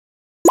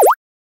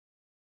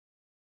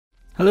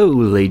Hello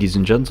ladies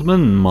and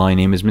gentlemen, my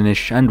name is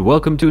Minish and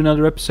welcome to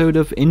another episode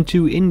of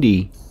Into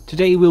Indie.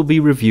 Today we'll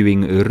be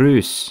reviewing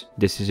Reus.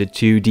 This is a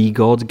 2D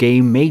god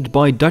game made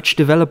by Dutch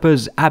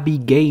developers Abbey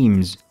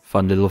Games.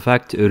 Fun little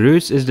fact,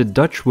 Reus is the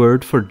Dutch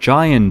word for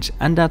giant,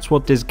 and that's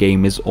what this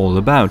game is all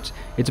about.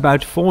 It's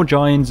about 4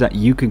 giants that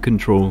you can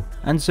control.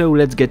 And so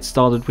let's get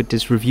started with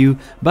this review,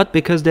 but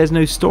because there's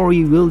no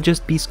story, we'll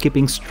just be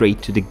skipping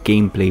straight to the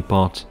gameplay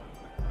part.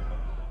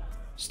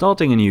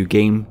 Starting a new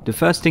game, the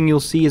first thing you'll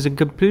see is a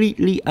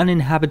completely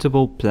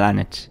uninhabitable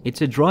planet.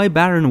 It's a dry,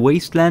 barren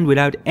wasteland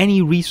without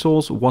any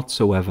resource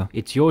whatsoever.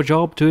 It's your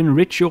job to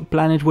enrich your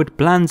planet with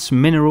plants,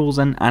 minerals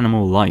and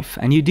animal life,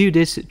 and you do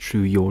this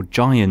through your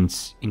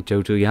giants. In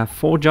total you have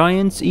 4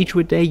 giants, each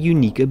with their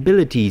unique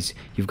abilities.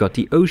 You've got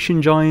the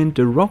ocean giant,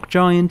 the rock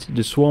giant,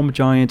 the swamp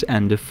giant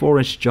and the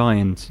forest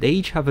giant. They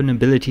each have an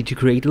ability to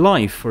create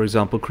life, for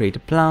example create a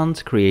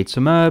plant, create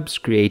some herbs,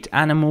 create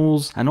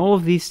animals, and all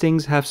of these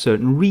things have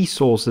certain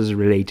resources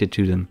related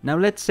to them. Now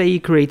let's say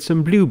you create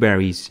some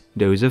blueberries.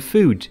 Those are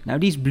food. Now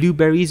these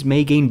blueberries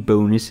may gain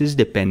bonuses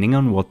depending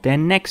on what they're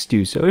next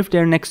to. So if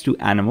they're next to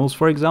animals,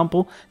 for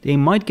example, they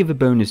might give a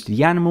bonus to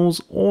the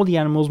animals, or the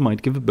animals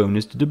might give a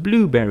bonus to the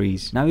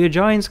blueberries. Now your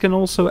giants can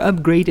also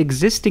upgrade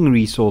existing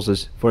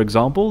resources. For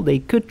example, they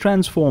could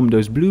transform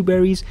those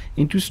blueberries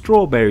into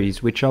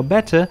strawberries, which are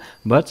better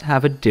but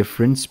have a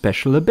different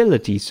special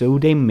ability, so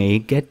they may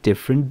get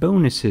different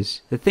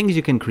bonuses. The things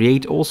you can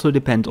create also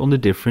depend on the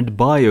different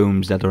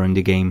biomes that are in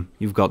the game.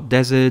 You've got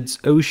deserts,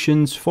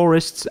 oceans,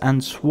 forests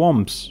and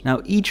swamps.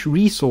 Now each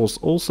resource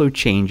also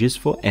changes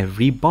for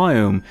every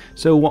biome,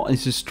 so what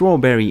is a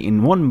strawberry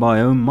in one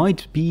biome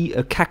might be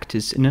a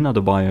cactus in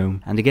another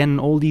biome. And again,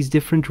 all these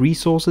different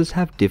resources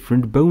have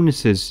different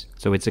bonuses,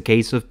 so it's a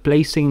case of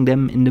placing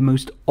them in the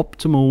most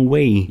optimal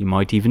way. You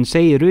might even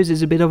say Reus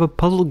is a bit of a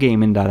puzzle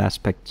game in that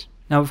aspect.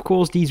 Now of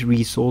course these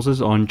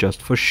resources aren't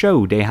just for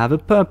show, they have a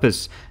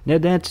purpose. They're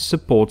there to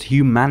support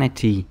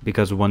humanity,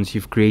 because once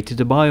you've created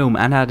a biome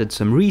and added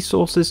some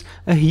resources,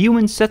 a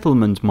human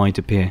settlement might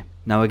appear.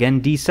 Now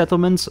again, these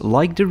settlements,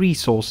 like the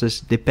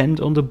resources,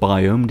 depend on the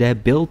biome they're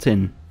built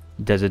in.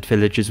 Desert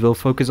villages will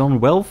focus on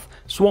wealth,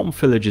 swamp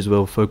villages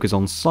will focus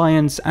on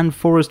science, and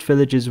forest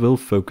villages will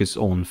focus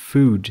on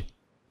food.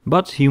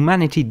 But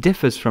humanity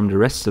differs from the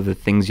rest of the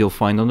things you'll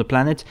find on the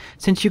planet,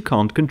 since you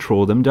can't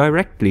control them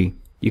directly.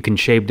 You can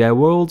shape their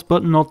world,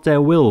 but not their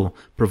will,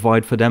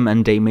 provide for them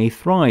and they may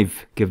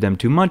thrive, give them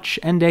too much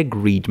and their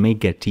greed may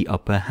get the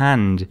upper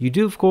hand. You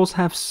do of course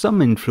have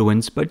some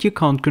influence, but you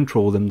can't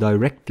control them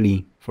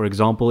directly. For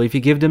example, if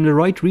you give them the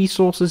right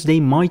resources, they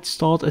might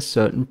start a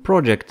certain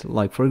project,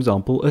 like for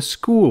example a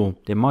school.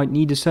 They might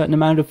need a certain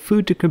amount of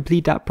food to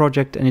complete that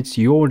project, and it's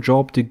your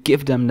job to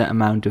give them that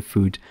amount of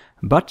food.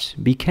 But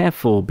be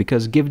careful,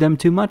 because give them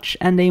too much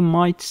and they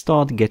might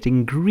start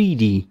getting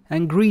greedy.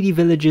 And greedy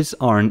villages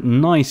aren't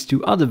nice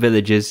to other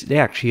villages, they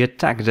actually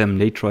attack them,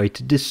 they try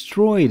to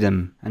destroy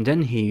them. And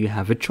then here you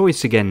have a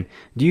choice again.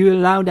 Do you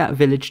allow that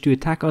village to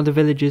attack other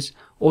villages,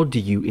 or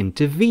do you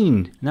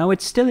intervene? Now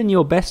it's still in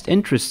your best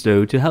interest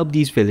though to help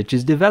these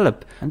villages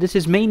develop, and this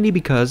is mainly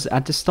because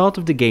at the start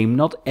of the game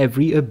not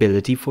every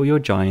ability for your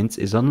giants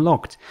is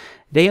unlocked.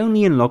 They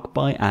only unlock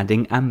by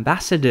adding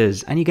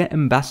ambassadors, and you get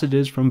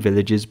ambassadors from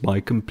villages by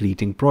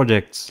completing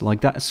projects,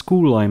 like that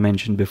school I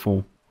mentioned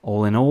before.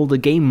 All in all, the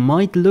game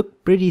might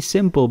look pretty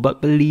simple,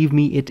 but believe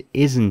me, it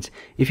isn't.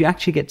 If you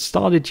actually get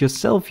started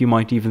yourself, you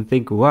might even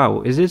think,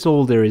 wow, is this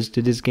all there is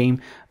to this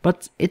game?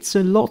 But it's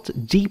a lot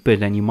deeper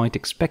than you might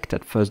expect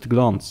at first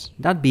glance.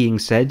 That being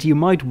said, you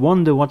might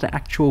wonder what the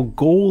actual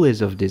goal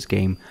is of this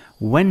game.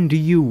 When do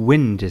you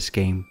win this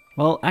game?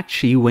 Well,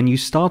 actually, when you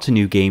start a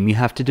new game, you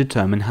have to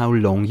determine how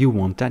long you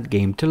want that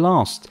game to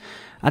last.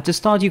 At the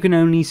start you can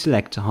only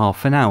select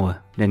half an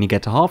hour. Then you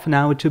get a half an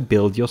hour to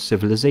build your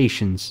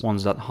civilizations.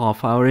 Once that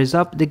half hour is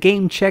up, the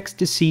game checks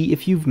to see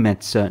if you've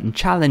met certain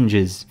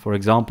challenges. For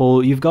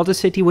example, you've got a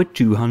city with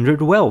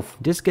 200 wealth.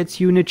 This gets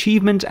you an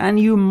achievement and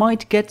you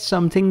might get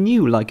something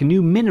new, like a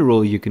new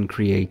mineral you can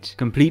create.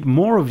 Complete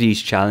more of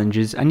these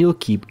challenges and you'll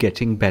keep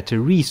getting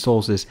better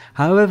resources.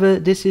 However,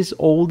 this is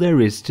all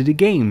there is to the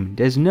game.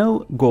 There's no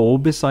goal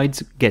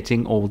besides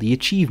getting all the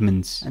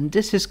achievements. And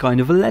this is kind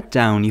of a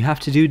letdown. You have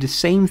to do the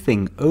same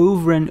thing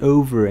over and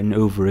over and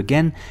over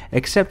again,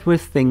 except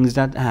with things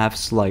that have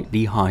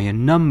slightly higher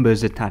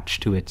numbers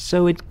attached to it,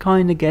 so it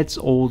kinda gets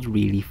old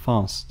really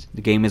fast.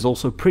 The game is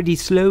also pretty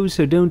slow,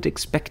 so don't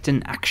expect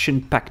an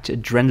action-packed,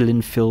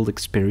 adrenaline-filled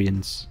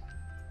experience.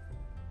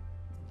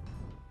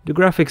 The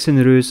graphics in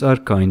Reus are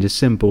kinda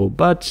simple,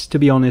 but to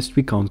be honest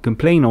we can't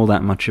complain all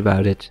that much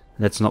about it.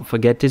 Let's not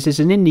forget this is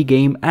an indie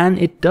game and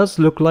it does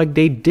look like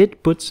they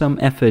did put some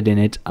effort in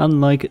it,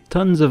 unlike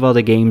tons of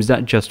other games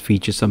that just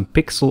feature some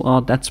pixel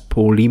art that's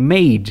poorly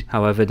made.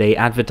 However, they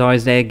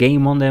advertise their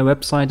game on their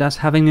website as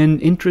having an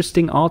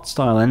interesting art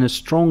style and a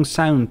strong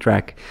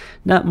soundtrack.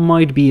 That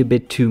might be a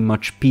bit too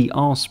much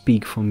PR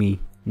speak for me.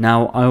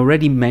 Now, I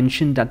already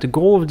mentioned that the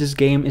goal of this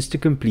game is to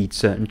complete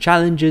certain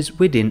challenges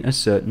within a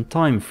certain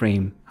time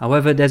frame.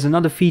 However, there's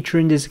another feature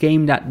in this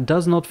game that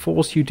does not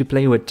force you to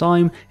play with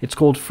time. It's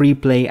called free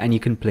play and you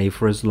can play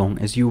for as long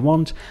as you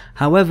want.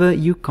 However,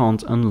 you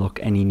can't unlock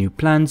any new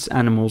plants,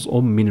 animals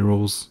or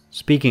minerals.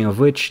 Speaking of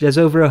which, there's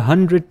over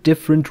 100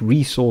 different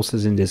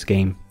resources in this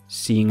game.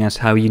 Seeing as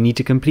how you need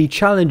to complete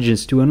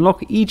challenges to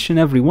unlock each and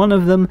every one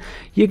of them,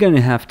 you're gonna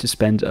have to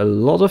spend a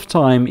lot of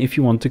time if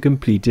you want to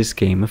complete this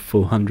game a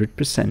full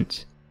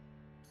 100%.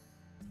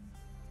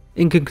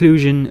 In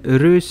conclusion,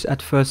 Reus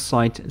at first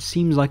sight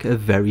seems like a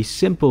very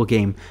simple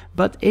game,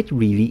 but it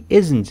really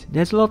isn't.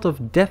 There's a lot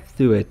of depth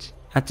to it.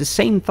 At the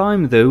same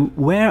time though,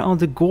 where are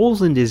the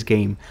goals in this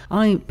game?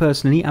 I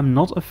personally am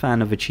not a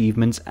fan of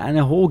achievements, and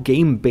a whole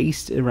game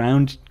based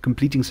around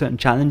completing certain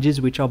challenges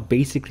which are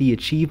basically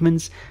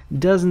achievements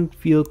doesn't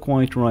feel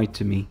quite right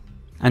to me.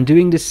 And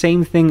doing the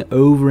same thing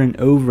over and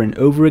over and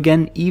over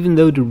again, even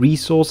though the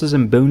resources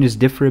and bonus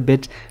differ a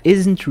bit,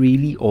 isn't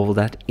really all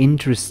that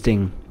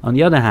interesting. On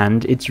the other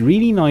hand, it's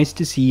really nice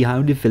to see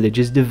how the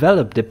villages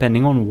develop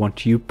depending on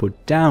what you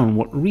put down,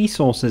 what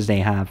resources they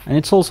have, and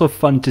it's also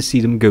fun to see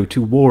them go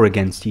to war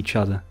against each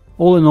other.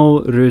 All in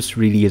all, Reus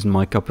really isn't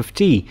my cup of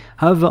tea.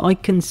 However, I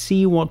can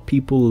see what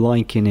people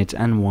like in it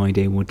and why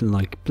they would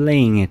like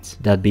playing it.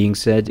 That being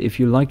said, if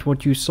you liked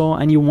what you saw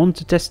and you want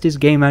to test this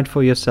game out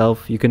for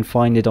yourself, you can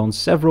find it on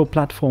several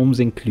platforms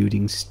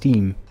including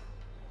Steam.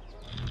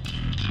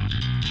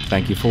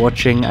 Thank you for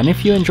watching, and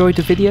if you enjoyed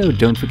the video,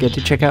 don't forget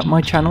to check out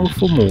my channel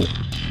for more.